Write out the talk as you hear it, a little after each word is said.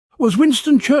Was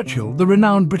Winston Churchill, the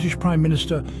renowned British Prime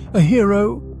Minister, a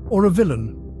hero or a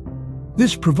villain?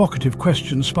 This provocative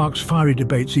question sparks fiery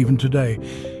debates even today.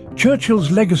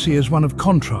 Churchill's legacy is one of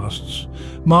contrasts,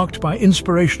 marked by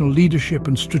inspirational leadership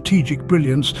and strategic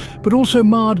brilliance, but also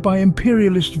marred by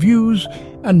imperialist views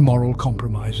and moral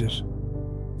compromises.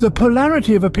 The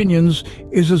polarity of opinions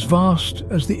is as vast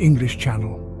as the English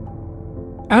Channel.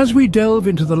 As we delve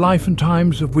into the life and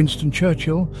times of Winston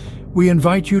Churchill, we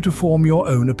invite you to form your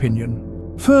own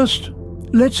opinion. First,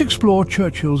 let's explore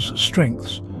Churchill's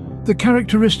strengths, the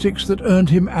characteristics that earned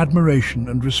him admiration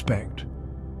and respect.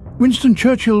 Winston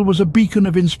Churchill was a beacon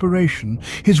of inspiration.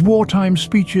 His wartime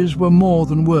speeches were more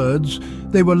than words,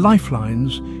 they were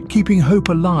lifelines, keeping hope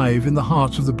alive in the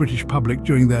hearts of the British public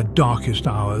during their darkest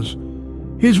hours.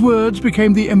 His words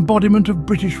became the embodiment of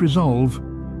British resolve,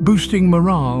 boosting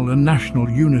morale and national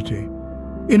unity.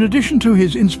 In addition to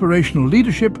his inspirational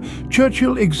leadership,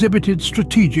 Churchill exhibited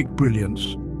strategic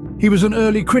brilliance. He was an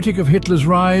early critic of Hitler's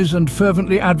rise and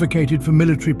fervently advocated for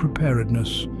military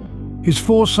preparedness. His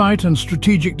foresight and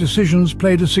strategic decisions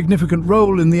played a significant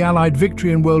role in the Allied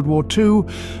victory in World War II,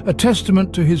 a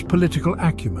testament to his political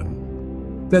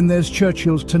acumen. Then there's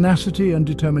Churchill's tenacity and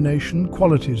determination,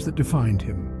 qualities that defined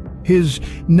him. His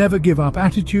never-give-up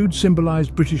attitude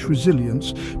symbolized British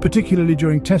resilience, particularly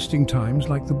during testing times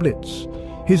like the Blitz.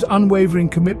 His unwavering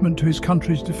commitment to his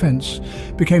country's defense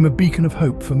became a beacon of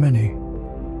hope for many.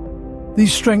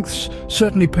 These strengths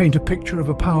certainly paint a picture of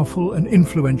a powerful and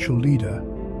influential leader.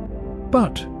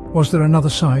 But was there another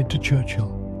side to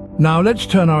Churchill? Now let's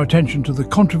turn our attention to the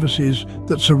controversies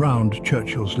that surround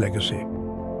Churchill's legacy.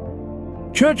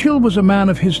 Churchill was a man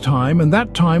of his time, and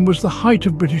that time was the height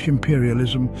of British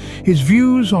imperialism. His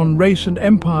views on race and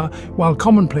empire, while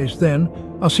commonplace then,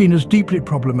 are seen as deeply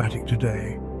problematic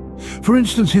today. For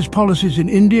instance, his policies in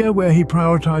India, where he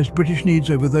prioritized British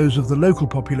needs over those of the local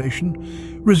population,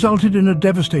 resulted in a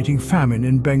devastating famine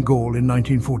in Bengal in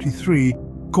 1943,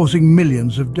 causing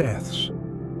millions of deaths.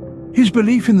 His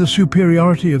belief in the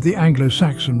superiority of the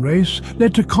Anglo-Saxon race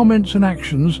led to comments and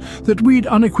actions that we'd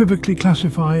unequivocally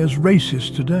classify as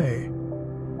racist today.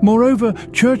 Moreover,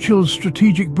 Churchill's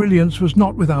strategic brilliance was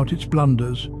not without its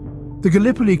blunders. The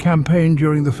Gallipoli campaign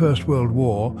during the First World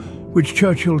War, which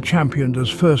Churchill championed as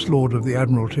First Lord of the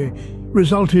Admiralty,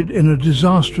 resulted in a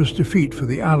disastrous defeat for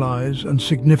the Allies and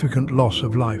significant loss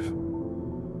of life.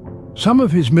 Some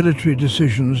of his military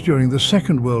decisions during the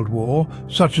Second World War,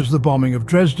 such as the bombing of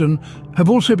Dresden, have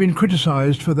also been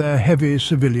criticised for their heavy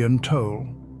civilian toll.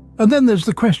 And then there's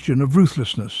the question of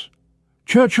ruthlessness.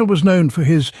 Churchill was known for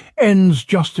his ends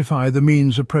justify the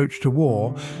means approach to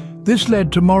war. This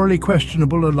led to morally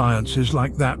questionable alliances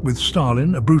like that with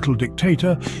Stalin, a brutal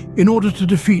dictator, in order to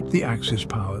defeat the Axis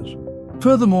powers.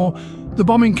 Furthermore, the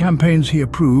bombing campaigns he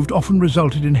approved often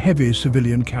resulted in heavy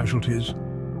civilian casualties.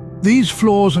 These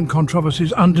flaws and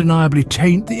controversies undeniably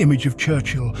taint the image of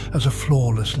Churchill as a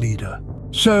flawless leader.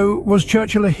 So, was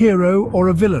Churchill a hero or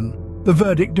a villain? The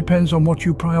verdict depends on what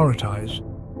you prioritise.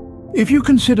 If you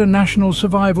consider national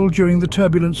survival during the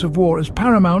turbulence of war as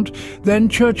paramount, then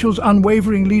Churchill's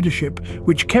unwavering leadership,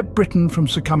 which kept Britain from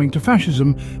succumbing to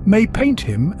fascism, may paint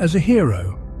him as a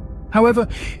hero. However,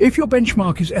 if your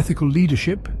benchmark is ethical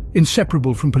leadership,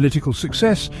 inseparable from political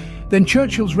success, then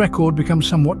Churchill's record becomes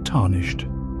somewhat tarnished.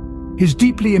 His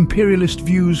deeply imperialist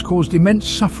views caused immense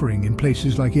suffering in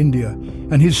places like India,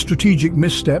 and his strategic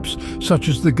missteps, such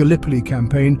as the Gallipoli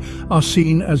campaign, are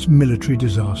seen as military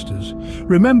disasters.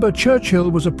 Remember, Churchill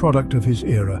was a product of his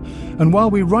era, and while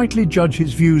we rightly judge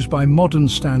his views by modern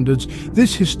standards,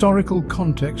 this historical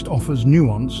context offers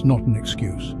nuance, not an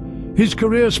excuse. His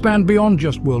career spanned beyond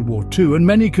just World War II, and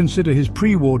many consider his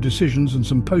pre-war decisions and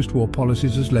some post-war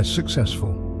policies as less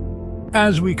successful.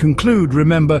 As we conclude,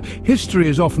 remember, history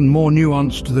is often more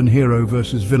nuanced than hero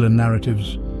versus villain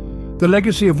narratives. The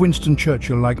legacy of Winston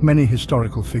Churchill, like many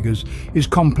historical figures, is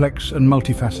complex and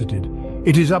multifaceted.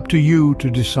 It is up to you to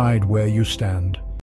decide where you stand.